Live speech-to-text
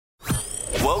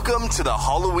Welcome to the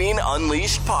Halloween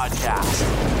Unleashed podcast.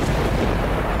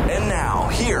 And now,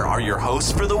 here are your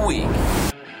hosts for the week.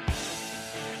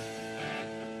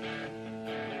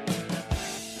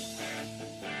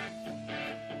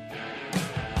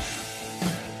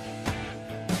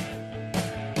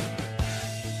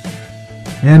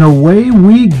 And away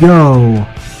we go.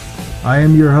 I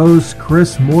am your host,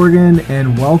 Chris Morgan,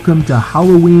 and welcome to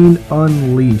Halloween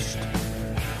Unleashed.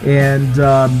 And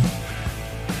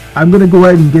I'm going to go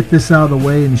ahead and get this out of the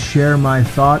way and share my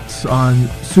thoughts on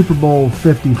Super Bowl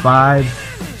 55.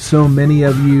 So many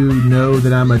of you know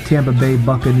that I'm a Tampa Bay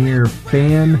Buccaneer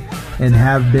fan and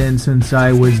have been since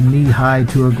I was knee-high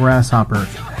to a grasshopper.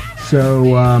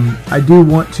 So I do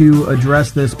want to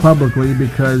address this publicly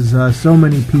because so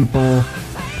many people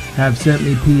have sent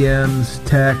me PMs,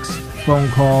 texts, phone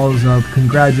calls of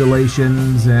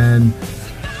congratulations and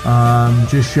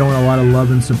just showing a lot of love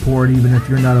and support, even if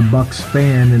you're not a Bucs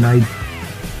fan, and I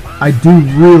do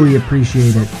really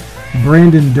appreciate it.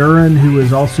 Brandon Duran, who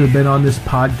has also been on this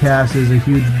podcast, is a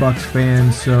huge Bucs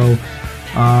fan, so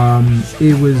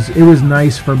it was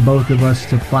nice for both of us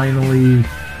to finally,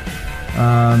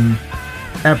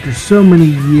 after so many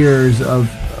years of,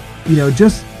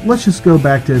 let's just go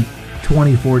back to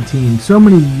 2014, so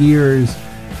many years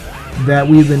that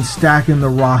we've been stacking the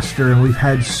roster and we've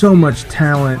had so much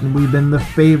talent and we've been the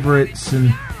favorites,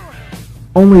 and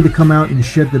only to come out and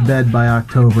shit the bed by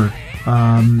October.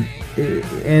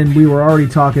 And we were already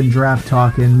talking draft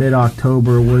talk in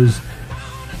mid-October. Was,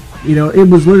 it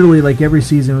was literally like every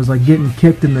season was like getting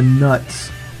kicked in the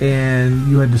nuts and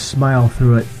you had to smile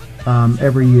through it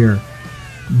every year.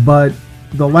 But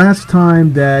the last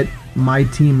time that my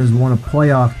team has won a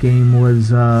playoff game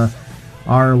was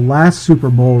our last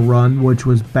Super Bowl run, which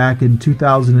was back in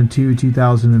 2002,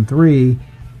 2003,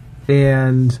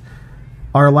 and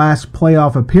our last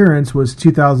playoff appearance was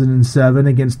 2007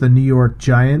 against the New York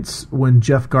Giants when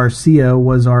Jeff Garcia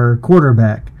was our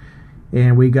quarterback,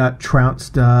 and we got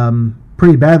trounced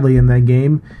pretty badly in that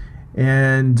game,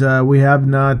 and we have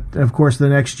not, of course, the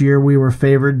next year we were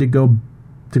favored to go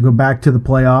back to the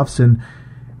playoffs, and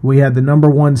we had the number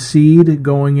one seed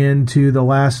going into the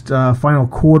last final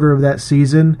quarter of that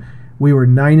season. We were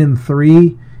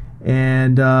 9-3,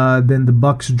 and then the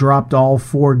Bucs dropped all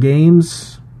 4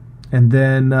 games, and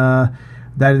then that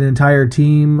entire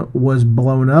team was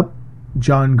blown up.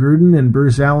 John Gruden and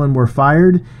Bruce Allen were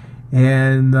fired,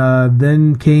 and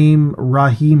then came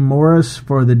Raheem Morris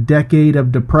for the decade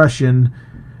of depression.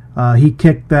 He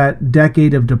kicked that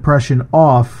decade of depression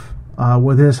off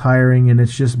with his hiring, and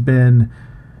it's just been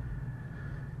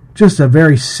just a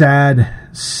very sad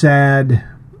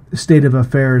state of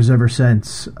affairs ever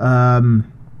since. So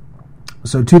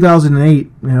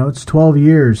 2008, it's 12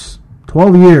 years.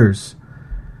 12 years.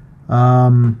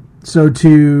 I'll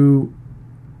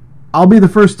be the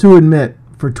first to admit,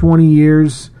 for 20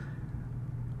 years,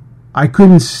 I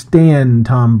couldn't stand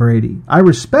Tom Brady. I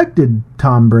respected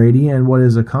Tom Brady and what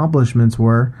his accomplishments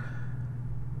were,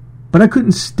 but I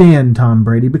couldn't stand Tom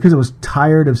Brady because I was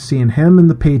tired of seeing him and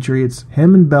the Patriots,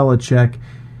 him and Belichick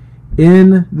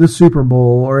in the Super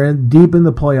Bowl or deep in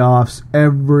the playoffs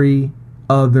every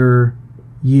other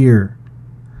year.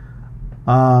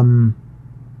 When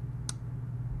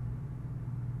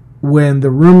the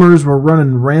rumors were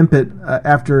running rampant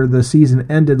after the season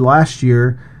ended last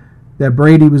year that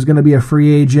Brady was going to be a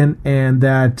free agent and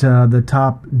that the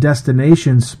top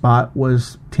destination spot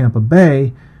was Tampa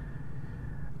Bay,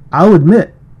 I'll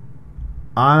admit,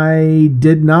 I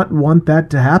did not want that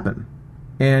to happen.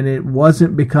 And it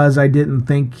wasn't because I didn't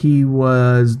think he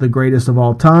was the greatest of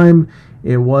all time.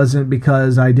 It wasn't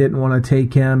because I didn't want to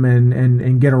take him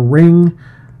and get a ring.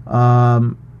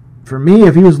 For me,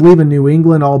 if he was leaving New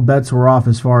England, all bets were off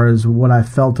as far as what I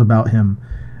felt about him.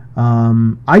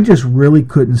 I just really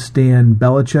couldn't stand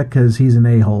Belichick because he's an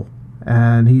a-hole.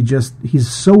 And he's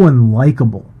so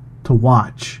unlikable to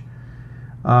watch.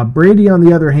 Brady, on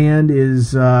the other hand,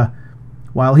 is,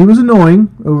 while he was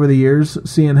annoying over the years,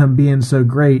 seeing him being so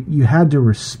great, you had to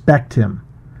respect him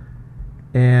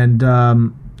and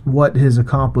what his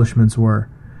accomplishments were.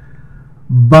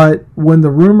 But when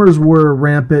the rumors were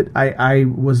rampant, I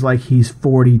was like, he's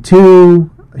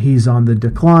 42, he's on the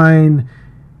decline,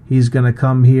 he's going to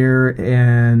come here,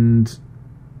 and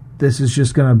this is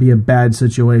just going to be a bad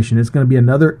situation. It's going to be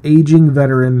another aging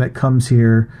veteran that comes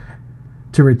here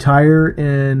to retire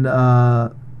in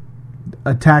a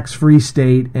tax-free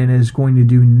state and is going to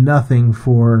do nothing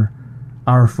for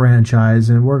our franchise.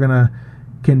 And we're going to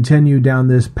continue down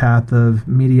this path of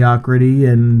mediocrity,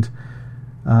 and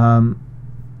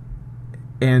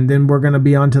then we're going to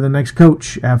be on to the next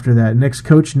coach after that. Next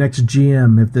coach, next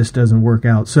GM if this doesn't work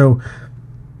out. So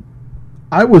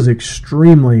I was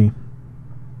extremely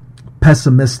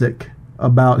pessimistic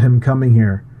about him coming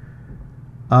here.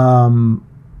 But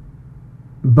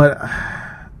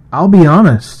I'll be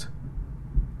honest.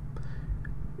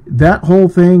 That whole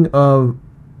thing of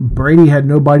Brady had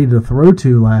nobody to throw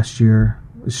to last year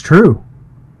is true.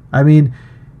 I mean,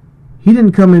 he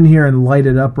didn't come in here and light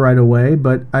it up right away,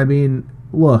 but I mean,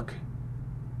 look,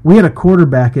 we had a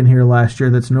quarterback in here last year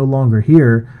that's no longer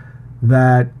here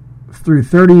that threw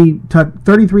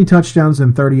 33 touchdowns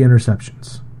and 30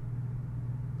 interceptions.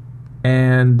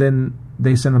 And then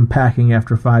they sent him packing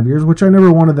after 5 years, which I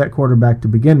never wanted that quarterback to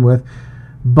begin with.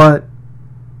 But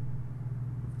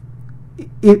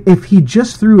if he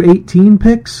just threw 18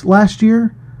 picks last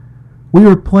year, we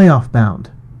were playoff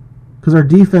bound because our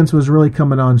defense was really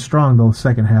coming on strong the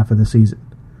second half of the season.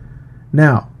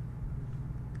 Now,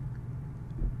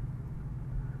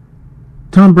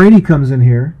 Tom Brady comes in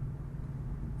here,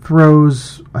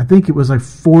 throws, I think it was like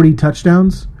 40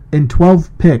 touchdowns and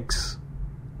 12 picks.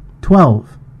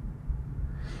 12.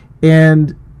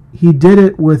 And he did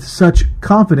it with such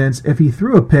confidence. If he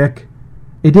threw a pick,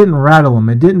 it didn't rattle him.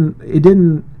 It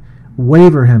didn't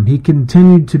waver him. He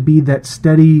continued to be that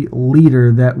steady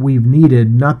leader that we've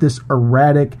needed, not this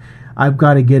erratic, I've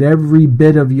got to get every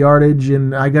bit of yardage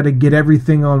and I got to get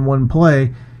everything on one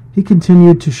play. He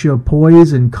continued to show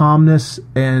poise and calmness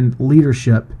and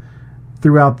leadership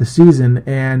throughout the season,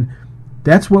 and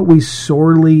that's what we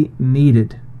sorely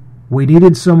needed. We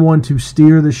needed someone to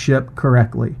steer the ship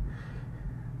correctly.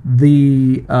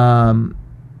 The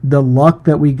luck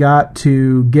that we got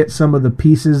to get some of the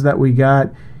pieces that we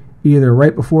got either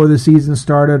right before the season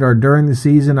started or during the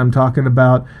season. I'm talking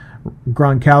about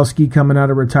Gronkowski coming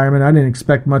out of retirement. I didn't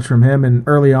expect much from him, and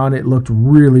early on it looked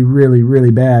really, really,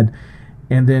 really bad.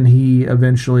 And then he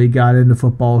eventually got into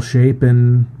football shape,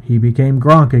 and he became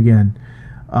Gronk again.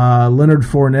 Leonard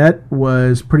Fournette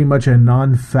was pretty much a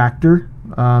non-factor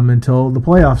until the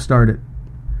playoffs started.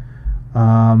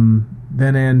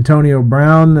 Then Antonio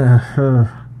Brown.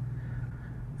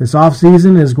 This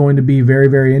offseason is going to be very,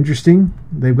 very interesting.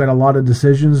 They've got a lot of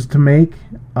decisions to make.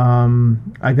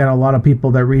 I got a lot of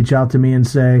people that reach out to me and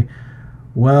say,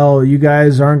 well, you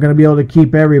guys aren't going to be able to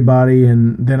keep everybody.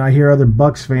 And then I hear other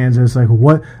Bucs fans, and it's like,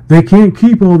 what? They can't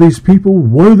keep all these people.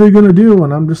 What are they going to do?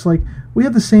 And I'm just like, we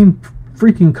have the same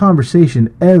freaking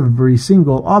conversation every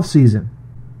single offseason.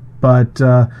 But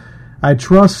I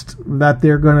trust that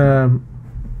they're going to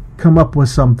come up with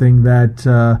something that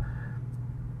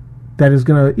is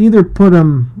going to either put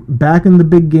them back in the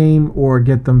big game or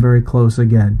get them very close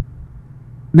again.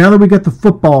 Now that we got the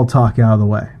football talk out of the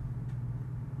way,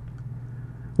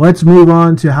 let's move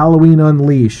on to Halloween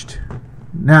Unleashed.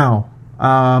 Now,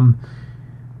 I'm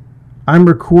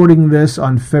recording this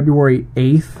on February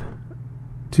 8th,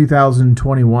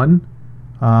 2021,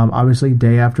 obviously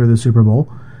day after the Super Bowl.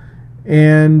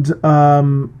 And I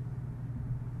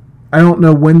don't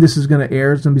know when this is going to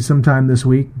air. It's going to be sometime this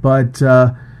week. But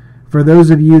for those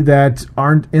of you that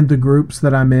aren't in the groups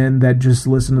that I'm in, that just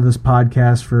listen to this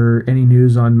podcast for any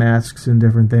news on masks and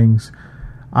different things,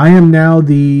 I am now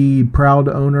the proud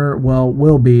owner. Well,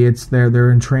 will be. It's there. They're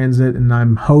in transit, and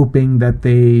I'm hoping that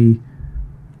they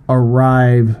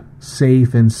arrive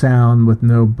safe and sound with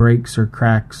no breaks or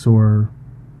cracks or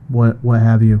what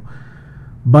have you.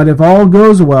 But if all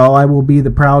goes well, I will be the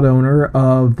proud owner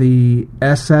of the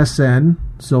SSN,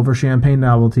 Silver Champagne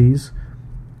Novelties,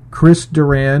 Chris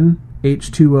Duran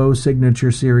H2O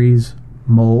Signature Series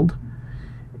mold,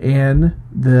 and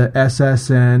the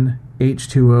SSN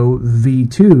H2O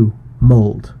V2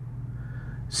 mold.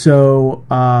 So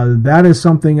that is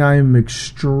something I'm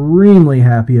extremely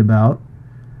happy about.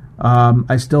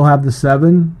 I still have the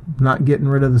 7, not getting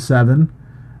rid of the 7,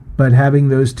 but having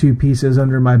those two pieces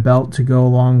under my belt to go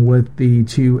along with the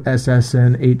two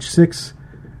SSN H6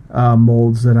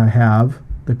 molds that I have,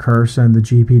 the Curse and the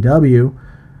GPW.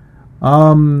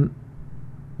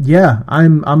 Yeah,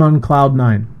 I'm on cloud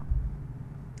 9.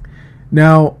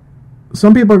 Now,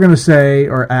 some people are going to say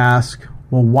or ask,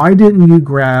 well, why didn't you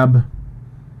grab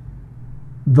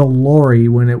the Lori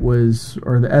when it was,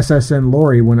 or the SSN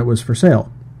Lori when it was for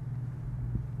sale?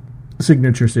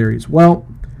 Signature Series. Well,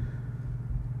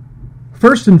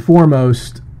 first and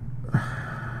foremost,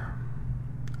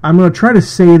 I'm going to try to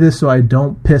say this so I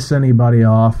don't piss anybody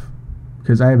off,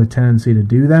 because I have a tendency to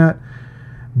do that.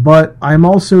 But I'm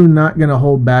also not going to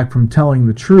hold back from telling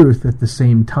the truth at the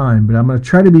same time, but I'm going to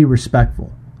try to be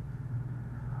respectful.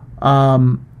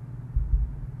 I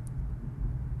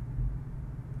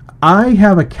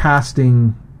have a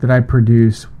casting that I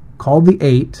produce called the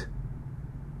 8,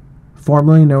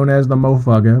 formerly known as the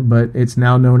Mofugga, but it's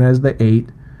now known as the 8.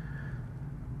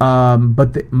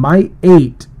 But my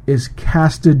 8 is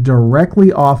casted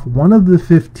directly off one of the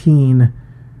 15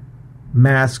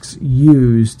 masks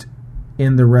used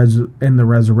in the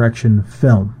Resurrection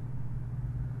film.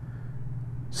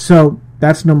 So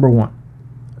that's number 1.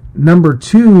 Number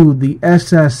 2, the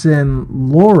SSN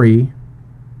Laurie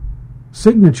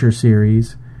signature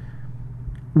series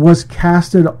was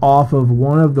casted off of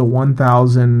one of the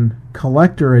 1000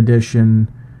 collector edition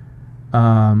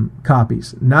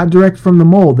copies. Not direct from the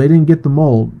mold. They didn't get the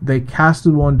mold. They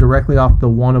casted one directly off the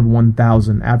one of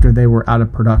 1000 after they were out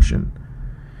of production.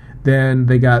 Then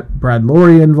they got Brad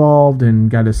Laurie involved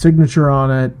and got his signature on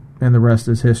it, and the rest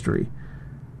is history.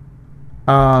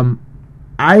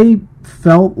 I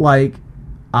felt like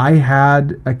I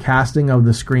had a casting of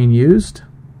the screen used.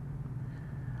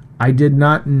 I did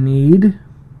not need,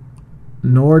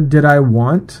 nor did I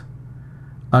want,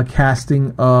 a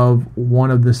casting of one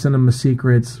of the Cinema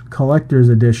Secrets Collector's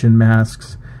Edition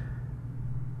masks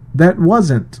that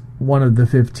wasn't one of the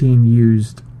 15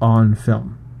 used on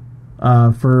film.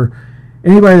 For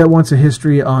anybody that wants a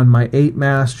history on my 8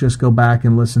 masks, just go back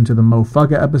and listen to the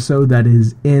Mofugga episode that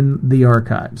is in the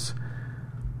archives.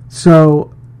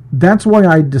 So that's why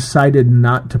I decided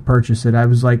not to purchase it. I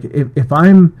was like, if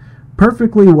I'm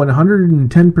perfectly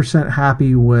 110%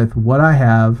 happy with what I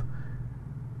have,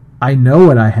 I know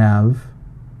what I have,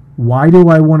 why do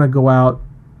I want to go out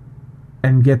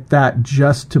and get that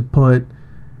just to put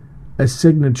a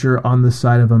signature on the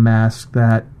side of a mask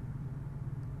that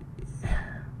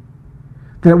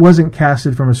wasn't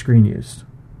casted from a screen used?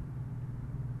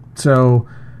 So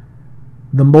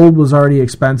the mold was already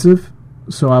expensive,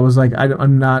 so I was like,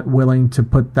 I'm not willing to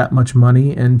put that much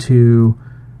money into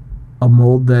a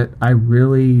mold that I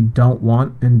really don't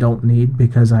want and don't need,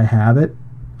 because I have it.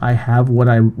 I have what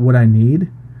I need,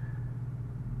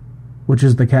 which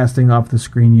is the casting off the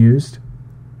screen used.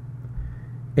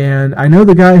 And I know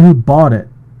the guy who bought it.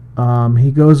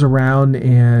 He goes around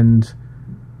and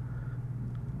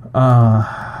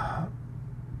I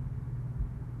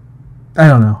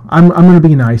don't know. I'm going to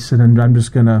be nice, and I'm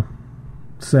just going to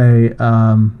say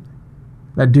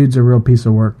that dude's a real piece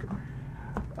of work.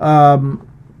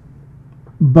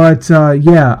 But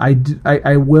yeah,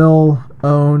 I will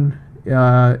own,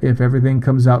 if everything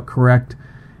comes out correct,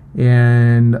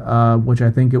 and which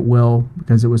I think it will,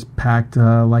 because it was packed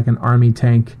like an army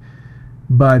tank.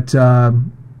 But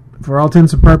for all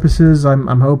intents and purposes,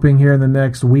 I'm hoping here in the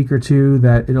next week or two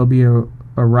that it'll be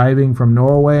arriving from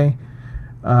Norway,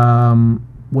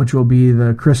 which will be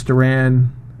the Chris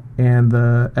Duran and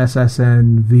the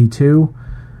SSN V2.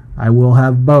 I will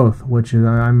have both, which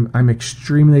I'm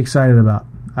extremely excited about.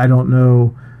 I don't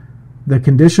know the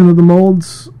condition of the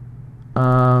molds.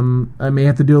 I may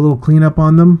have to do a little cleanup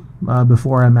on them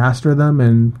before I master them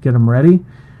and get them ready.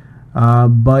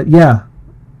 But yeah,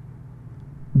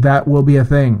 that will be a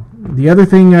thing. The other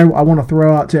thing I want to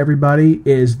throw out to everybody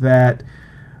is that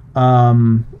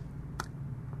coming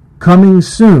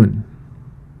soon,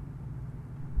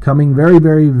 coming very,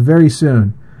 very, very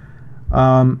soon,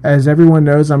 as everyone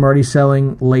knows, I'm already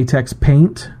selling latex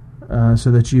paint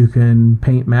so that you can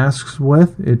paint masks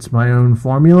with. It's my own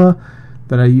formula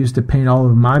that I use to paint all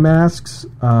of my masks.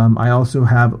 I also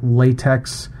have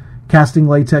casting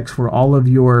latex for all of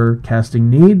your casting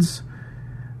needs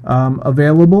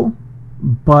available.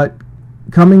 But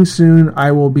coming soon,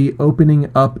 I will be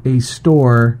opening up a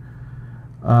store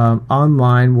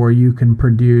online where you can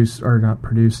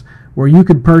where you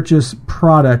can purchase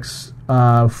products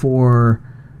for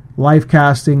life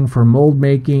casting, for mold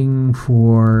making,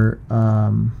 for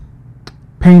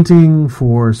painting,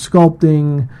 for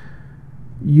sculpting,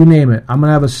 you name it. I'm going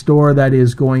to have a store that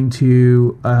is going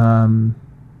to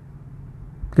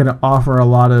offer a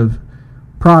lot of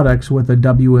products with a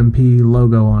WMP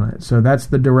logo on it. So that's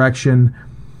the direction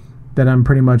that I'm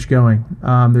pretty much going.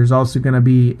 There's also going to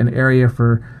be an area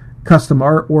for custom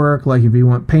artwork, like if you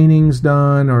want paintings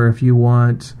done or if you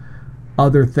want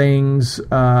other things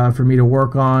for me to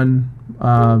work on.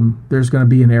 There's going to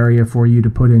be an area for you to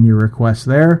put in your requests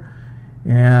there,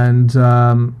 and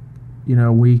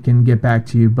we can get back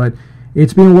to you. But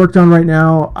it's being worked on right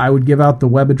now. I would give out the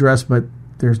web address, but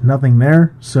there's nothing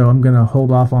there, so I'm going to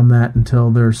hold off on that until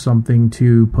there's something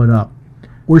to put up.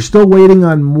 We're still waiting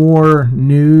on more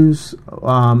news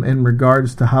in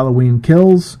regards to Halloween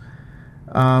Kills.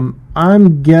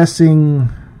 I'm guessing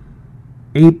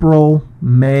April,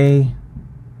 May,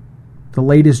 the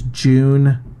latest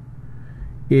June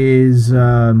is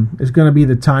going to be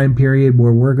the time period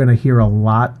where we're going to hear a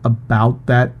lot about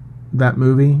that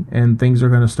movie, and things are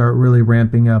going to start really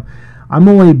ramping up. I'm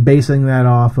only basing that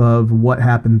off of what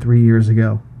happened 3 years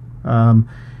ago.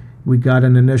 We got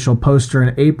an initial poster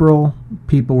in April.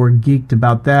 People were geeked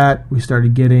about that. We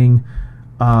started getting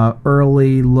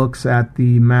early looks at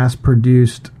the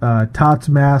mass-produced Tots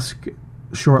mask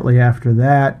shortly after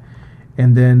that.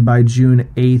 And then by June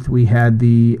 8th, we had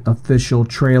the official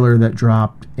trailer that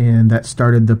dropped, and that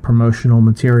started the promotional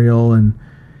material and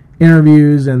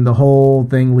interviews and the whole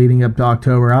thing leading up to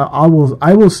October. I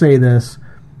will say this.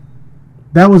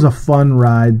 That was a fun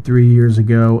ride 3 years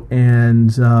ago,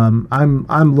 and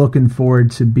I'm looking forward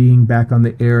to being back on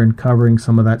the air and covering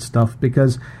some of that stuff,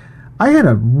 because I had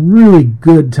a really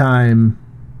good time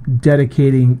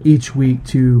dedicating each week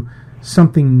to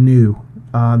something new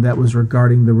that was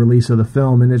regarding the release of the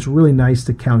film, and it's really nice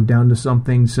to count down to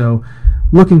something, so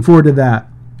looking forward to that.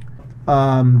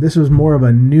 This was more of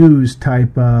a news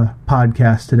type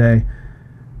podcast today.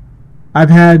 I've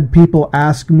had people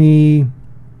ask me,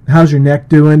 how's your neck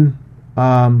doing?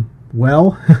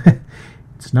 Well,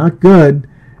 it's not good,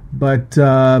 but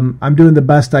I'm doing the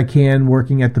best I can,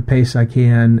 working at the pace I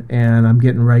can, and I'm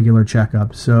getting regular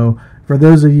checkups. So for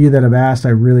those of you that have asked,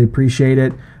 I really appreciate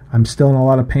it. I'm still in a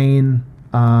lot of pain.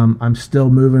 I'm still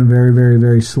moving very, very,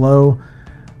 very slow,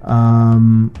 but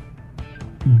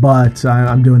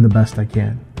I'm doing the best I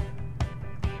can.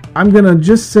 I'm going to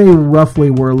just say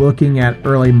roughly we're looking at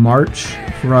early March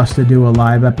for us to do a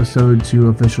live episode to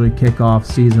officially kick off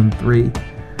Season 3.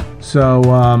 So,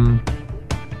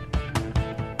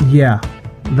 yeah,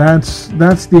 that's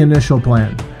the initial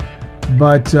plan.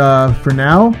 But for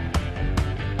now,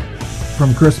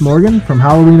 from Chris Morgan, from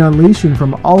Halloween Unleashed, and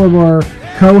from all of our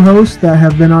co-hosts that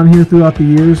have been on here throughout the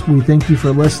years, we thank you for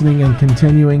listening and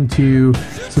continuing to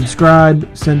subscribe,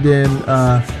 send in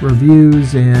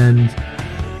reviews, and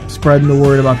spreading the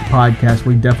word about the podcast.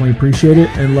 We definitely appreciate it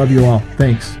and love you all.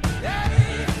 Thanks.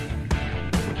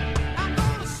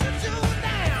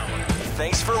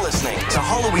 Thanks for listening to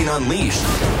Halloween Unleashed.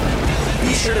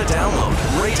 Be sure to download,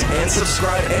 rate, and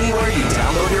subscribe anywhere you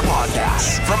download your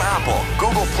podcasts. From Apple,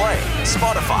 Google Play,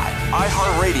 Spotify,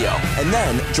 iHeartRadio, and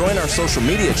then join our social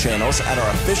media channels at our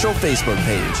official Facebook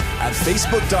page at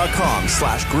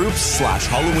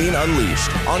facebook.com/groups/Halloween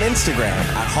Unleashed, on Instagram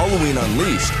at Halloween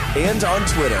Unleashed, and on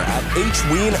Twitter at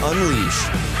HWeen Unleashed.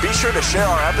 Be sure to share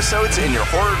our episodes in your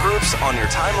horror groups, on your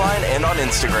timeline, and on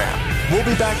Instagram. We'll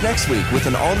be back next week with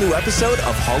an all-new episode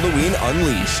of Halloween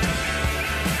Unleashed.